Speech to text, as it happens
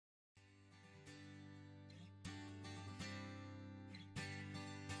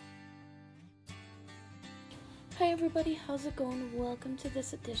Hi everybody, how's it going? Welcome to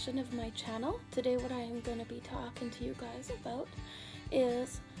this edition of my channel. Today what I am going to be talking to you guys about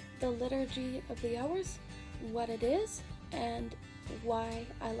is the Liturgy of the Hours, what it is, and why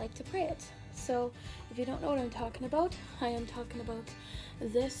I like to pray it. So if you don't know what I'm talking about, I am talking about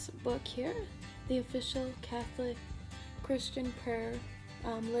this book here, the official Catholic Christian prayer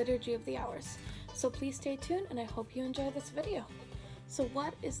Liturgy of the Hours. So please stay tuned and I hope you enjoy this video. So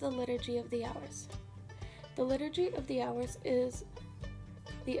what is the Liturgy of the Hours? The Liturgy of the Hours is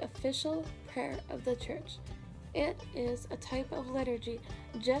the official prayer of the Church. It is a type of liturgy,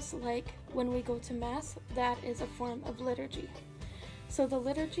 just like when we go to Mass, that is a form of liturgy. So the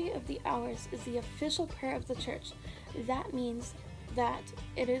Liturgy of the Hours is the official prayer of the Church. That means that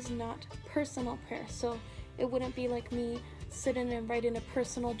it is not personal prayer. So it wouldn't be like me sitting and writing a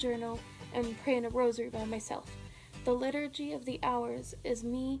personal journal and praying a rosary by myself. The Liturgy of the Hours is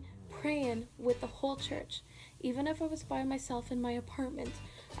me praying with the whole church. Even if I was by myself in my apartment,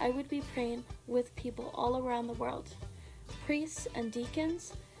 I would be praying with people all around the world. Priests and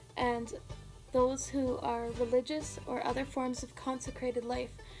deacons and those who are religious or other forms of consecrated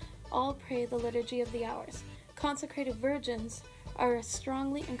life all pray the Liturgy of the Hours. Consecrated virgins are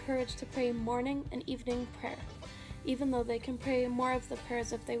strongly encouraged to pray morning and evening prayer, even though they can pray more of the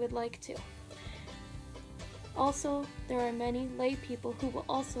prayers if they would like to. Also, there are many lay people who will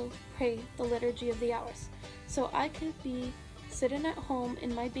also pray the Liturgy of the Hours. So I could be sitting at home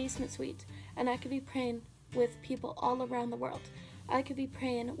in my basement suite and I could be praying with people all around the world. I could be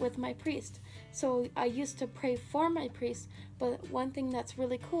praying with my priest. So I used to pray for my priest, but one thing that's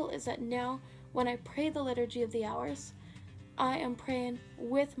really cool is that now when I pray the Liturgy of the Hours, I am praying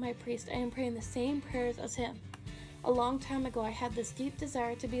with my priest. I am praying the same prayers as him. A long time ago, I had this deep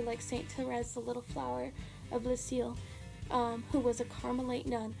desire to be like Saint Therese, the Little Flower of Lisieux, who was a Carmelite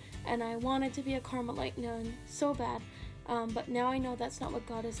nun, and I wanted to be a Carmelite nun so bad, but now I know that's not what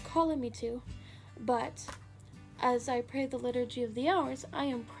God is calling me to. But as I pray the Liturgy of the Hours, I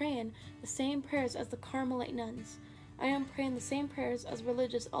am praying the same prayers as the Carmelite nuns. I am praying the same prayers as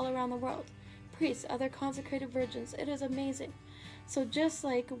religious all around the world, priests, other consecrated virgins. It is amazing. So just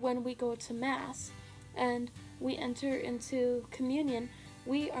like when we go to Mass and we enter into communion,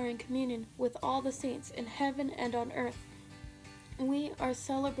 we are in communion with all the saints in heaven and on earth. We are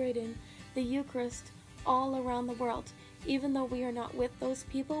celebrating the Eucharist all around the world. Even though we are not with those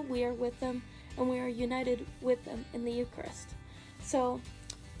people, we are with them and we are united with them in the Eucharist. So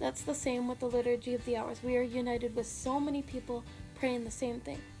that's the same with the Liturgy of the Hours. We are united with so many people praying the same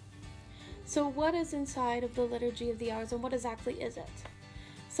thing. So what is inside of the Liturgy of the Hours and what exactly is it?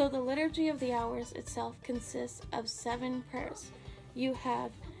 So the Liturgy of the Hours itself consists of 7 prayers. You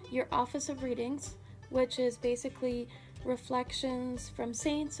have your Office of Readings, which is basically reflections from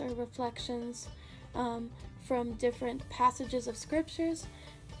saints or reflections from different passages of scriptures.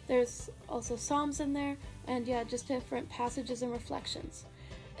 There's also Psalms in there, and yeah, just different passages and reflections.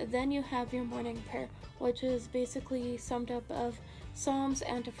 And then you have your morning prayer, which is basically summed up of Psalms,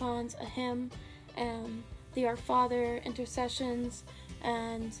 antiphons, a hymn, and the Our Father, intercessions,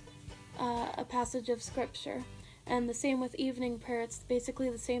 and a passage of scripture. And the same with evening prayer, it's basically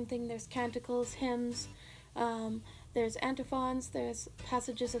the same thing. There's canticles, hymns, there's antiphons, there's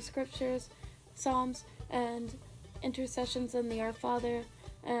passages of scriptures, psalms, and intercessions in the Our Father,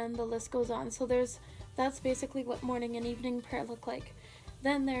 and the list goes on. So that's basically what morning and evening prayer look like.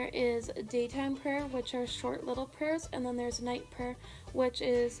 Then there is daytime prayer, which are short little prayers, and then there's night prayer, which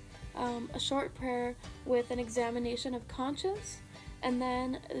is a short prayer with an examination of conscience. And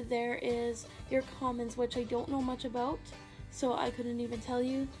then there is your commons, which I don't know much about, so I couldn't even tell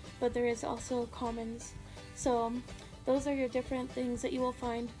you, but there is also commons. So those are your different things that you will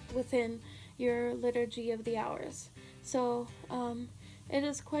find within your Liturgy of the Hours. So it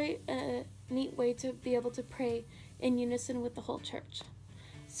is quite a neat way to be able to pray in unison with the whole church.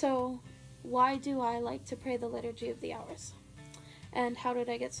 So why do I like to pray the Liturgy of the Hours? And how did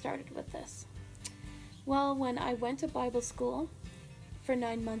I get started with this? Well, when I went to Bible school, for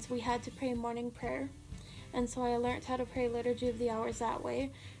 9 months, we had to pray morning prayer, and so I learned how to pray Liturgy of the Hours that way.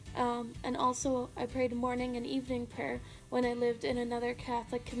 And also I prayed morning and evening prayer when I lived in another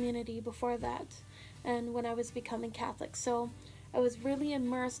Catholic community before that, and when I was becoming Catholic. So I was really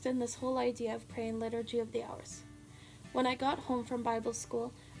immersed in this whole idea of praying Liturgy of the Hours. When I got home from Bible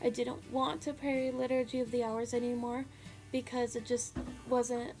school, I didn't want to pray Liturgy of the Hours anymore because it just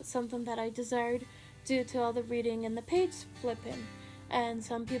wasn't something that I desired due to all the reading and the page flipping. And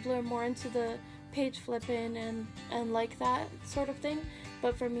some people are more into the page flipping and like that sort of thing,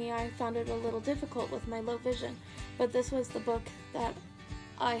 but for me, I found it a little difficult with my low vision. But this was the book that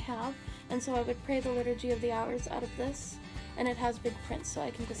I have, And so I would pray the Liturgy of the Hours out of this, and it has big print, so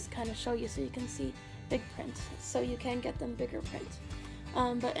I can just kind of show you so you can see big print, so you can get them bigger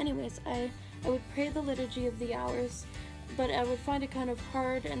print. But anyways, I would pray the Liturgy of the Hours, but I would find it kind of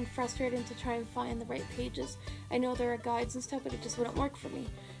hard and frustrating to try and find the right pages. I know there are guides and stuff, but it just wouldn't work for me.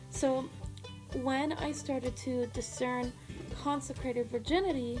 So when I started to discern consecrated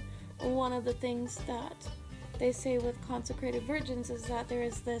virginity, one of the things that they say with consecrated virgins is that there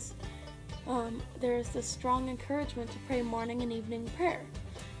is this strong encouragement to pray morning and evening prayer.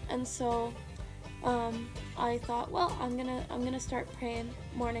 And so I thought, well, I'm gonna start praying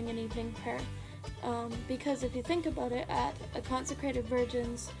morning and evening prayer, because if you think about it, at a consecrated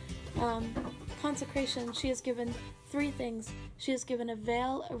virgin's consecration, she is given 3 things. She is given a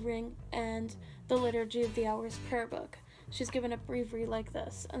veil, a ring, and the Liturgy of the Hours prayer book. She's given a breviary like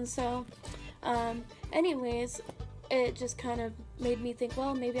this. And so anyways, it just kind of made me think,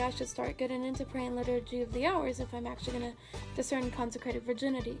 well, maybe I should start getting into praying Liturgy of the Hours if I'm actually going to discern consecrated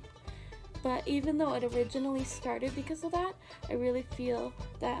virginity. But even though it originally started because of that, I really feel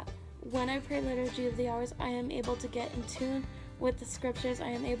that when I pray Liturgy of the Hours, I am able to get in tune with the scriptures. I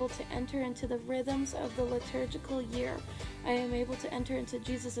am able to enter into the rhythms of the liturgical year. I am able to enter into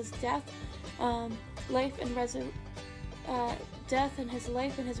Jesus' death, life and death and his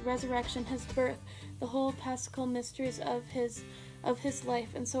life and his resurrection, his birth, the whole paschal mysteries of his life.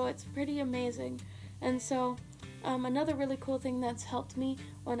 And so it's pretty amazing. And so another really cool thing that's helped me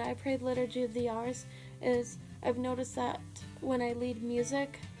when I prayed Liturgy of the Hours is I've noticed that when I lead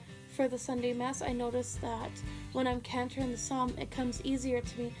music for the Sunday Mass, I notice that when I'm cantering the psalm, it comes easier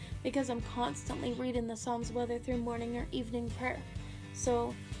to me because I'm constantly reading the psalms, whether through morning or evening prayer.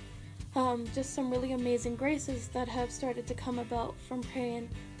 So just some really amazing graces that have started to come about from praying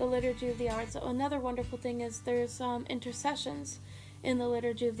the Liturgy of the Hours. So another wonderful thing is there's intercessions in the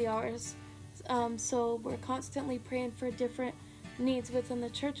Liturgy of the Hours. So we're constantly praying for different needs within the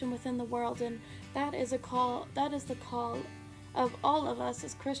church and within the world, and that is the call of all of us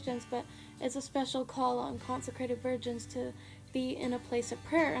as Christians, but it's a special call on consecrated virgins to be in a place of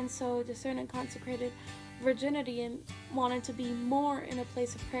prayer. And so discerning consecrated virginity and wanting to be more in a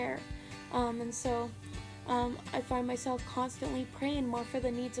place of prayer. And so I find myself constantly praying more for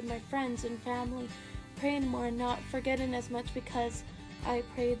the needs of my friends and family, praying more, not forgetting as much because I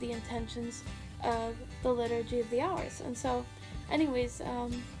pray the intentions of the Liturgy of the Hours. And so anyways,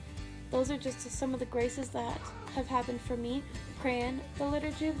 those are just some of the graces that have happened for me praying the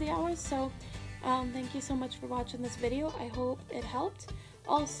Liturgy of the Hours. So thank you so much for watching this video. I hope it helped.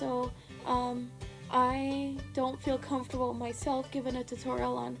 Also, I don't feel comfortable myself giving a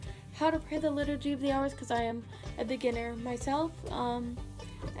tutorial on how to pray the Liturgy of the Hours because I am a beginner myself,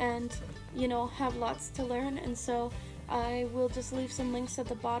 and have lots to learn. And so I will just leave some links at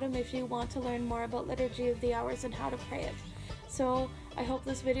the bottom if you want to learn more about Liturgy of the Hours and how to pray it. So I hope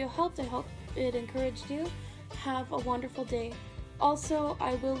this video helped. I hope it encouraged you. Have a wonderful day. Also,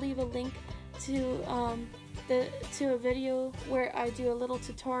 I will leave a link to a video where I do a little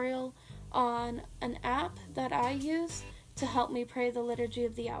tutorial on an app that I use to help me pray the Liturgy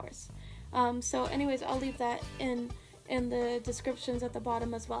of the Hours. So anyways, I'll leave that in the descriptions at the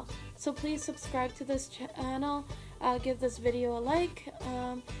bottom as well. So please subscribe to this channel, give this video a like,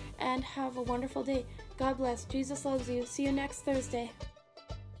 and have a wonderful day. God bless. Jesus loves you. See you next Thursday.